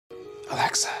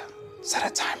Alexa, set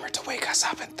a timer to wake us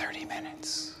up in 30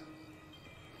 minutes.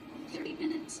 30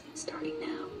 minutes, starting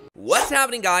now. What's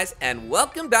happening, guys, and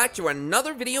welcome back to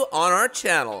another video on our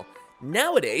channel.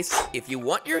 Nowadays, if you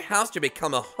want your house to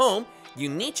become a home, you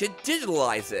need to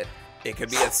digitalize it. It could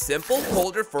be a simple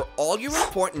holder for all your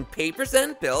important papers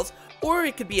and bills, or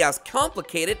it could be as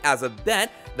complicated as a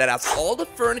bed that has all the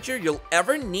furniture you'll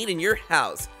ever need in your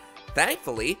house.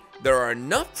 Thankfully, there are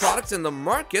enough products in the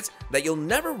markets that you'll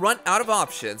never run out of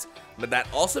options, but that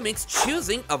also makes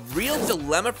choosing a real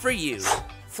dilemma for you.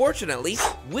 Fortunately,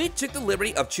 we took the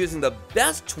liberty of choosing the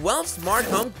best 12 smart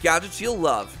home gadgets you'll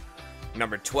love.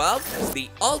 Number 12 is the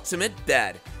ultimate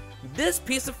bed. This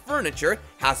piece of furniture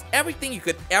has everything you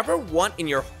could ever want in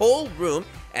your whole room,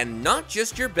 and not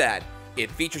just your bed. It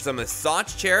features a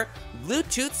massage chair,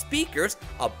 Bluetooth speakers,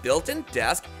 a built-in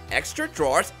desk, extra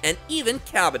drawers, and even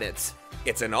cabinets.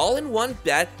 It's an all-in-one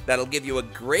bed that'll give you a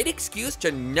great excuse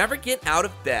to never get out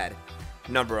of bed.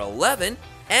 Number 11,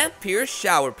 Ampere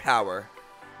Shower Power.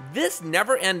 This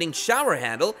never-ending shower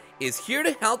handle is here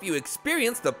to help you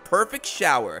experience the perfect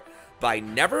shower. By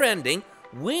never-ending,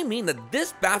 we mean that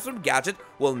this bathroom gadget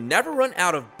will never run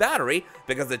out of battery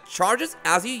because it charges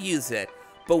as you use it.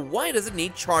 But why does it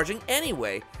need charging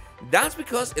anyway? That's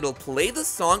because it'll play the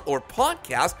song or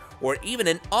podcast or even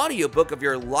an audiobook of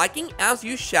your liking as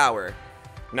you shower.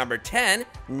 Number 10,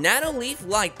 Nanoleaf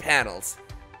Light Panels.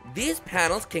 These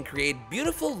panels can create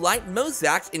beautiful light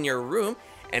mosaics in your room,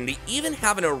 and they even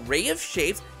have an array of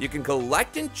shapes you can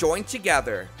collect and join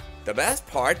together. The best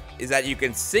part is that you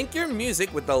can sync your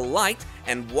music with the light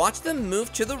and watch them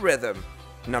move to the rhythm.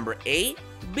 Number 8,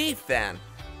 Bee Fan.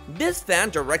 This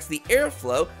fan directs the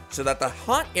airflow so that the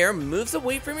hot air moves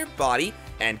away from your body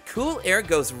and cool air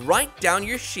goes right down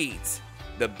your sheets.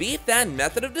 The Bee Fan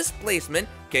method of displacement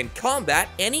can combat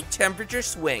any temperature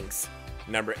swings.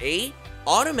 Number 8,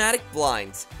 Automatic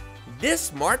Blinds. This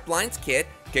Smart Blinds kit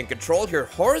can control your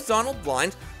horizontal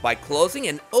blinds by closing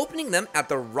and opening them at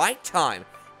the right time.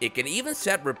 It can even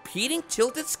set repeating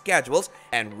tilted schedules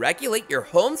and regulate your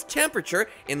home's temperature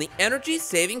in the energy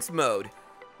savings mode.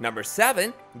 Number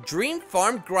 7, Dream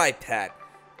Farm GridePad.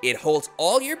 It holds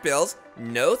all your bills,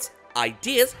 notes,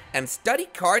 ideas, and study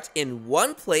cards in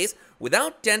one place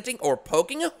without denting or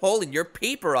poking a hole in your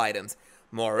paper items.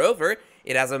 Moreover,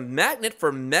 it has a magnet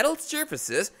for metal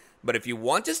surfaces, but if you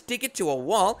want to stick it to a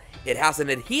wall, it has an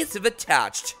adhesive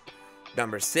attached.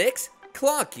 Number 6,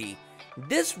 Clocky.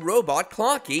 This robot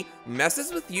Clocky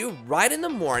messes with you right in the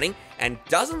morning and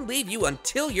doesn't leave you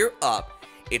until you're up.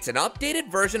 It's an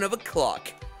updated version of a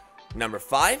clock. Number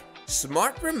 5,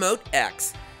 Smart Remote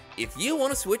X. If you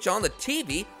want to switch on the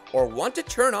TV or want to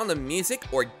turn on the music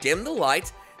or dim the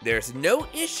lights, there's no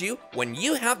issue when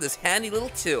you have this handy little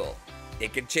tool.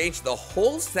 It can change the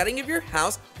whole setting of your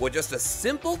house with just a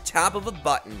simple tap of a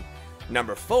button.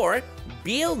 Number 4,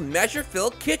 Beal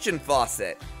Measure-Fill Kitchen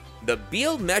Faucet. The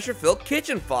Beal Measure-Fill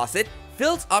Kitchen Faucet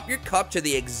fills up your cup to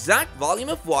the exact volume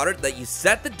of water that you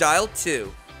set the dial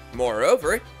to.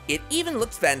 Moreover, it even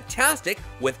looks fantastic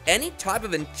with any type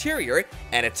of interior,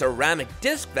 and its ceramic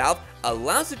disc valve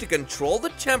allows it to control the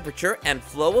temperature and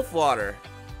flow of water.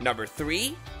 Number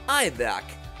 3, iVac.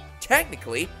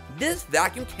 Technically, this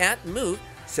vacuum can't move,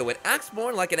 so it acts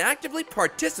more like an actively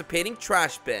participating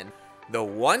trash bin. The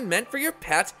one meant for your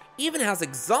pets even has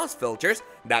exhaust filters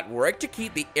that work to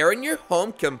keep the air in your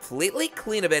home completely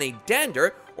clean of any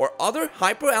dander or other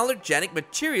hypoallergenic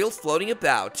materials floating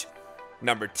about.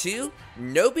 Number 2,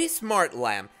 Nobi Smart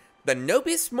Lamp. The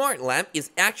Nobi Smart Lamp is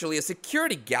actually a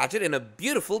security gadget in a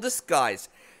beautiful disguise.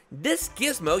 This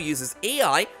gizmo uses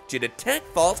AI to detect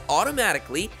faults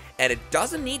automatically, and it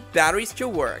doesn't need batteries to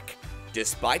work,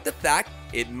 despite the fact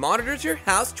it monitors your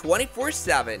house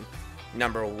 24/7.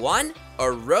 Number 1,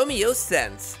 Aromio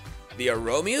Sense. The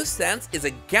Aromio Sense is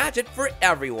a gadget for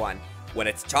everyone. When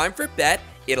it's time for bed,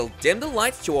 it'll dim the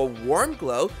lights to a warm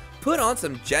glow, put on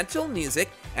some gentle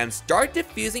music, and start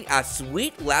diffusing a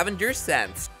sweet lavender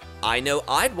scents. I know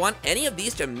I'd want any of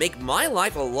these to make my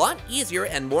life a lot easier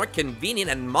and more convenient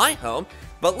in my home,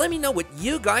 but let me know what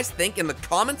you guys think in the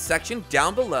comment section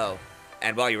down below.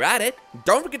 And while you're at it,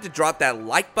 don't forget to drop that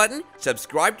like button,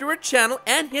 subscribe to our channel,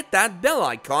 and hit that bell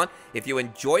icon if you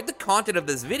enjoyed the content of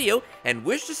this video and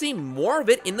wish to see more of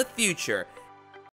it in the future.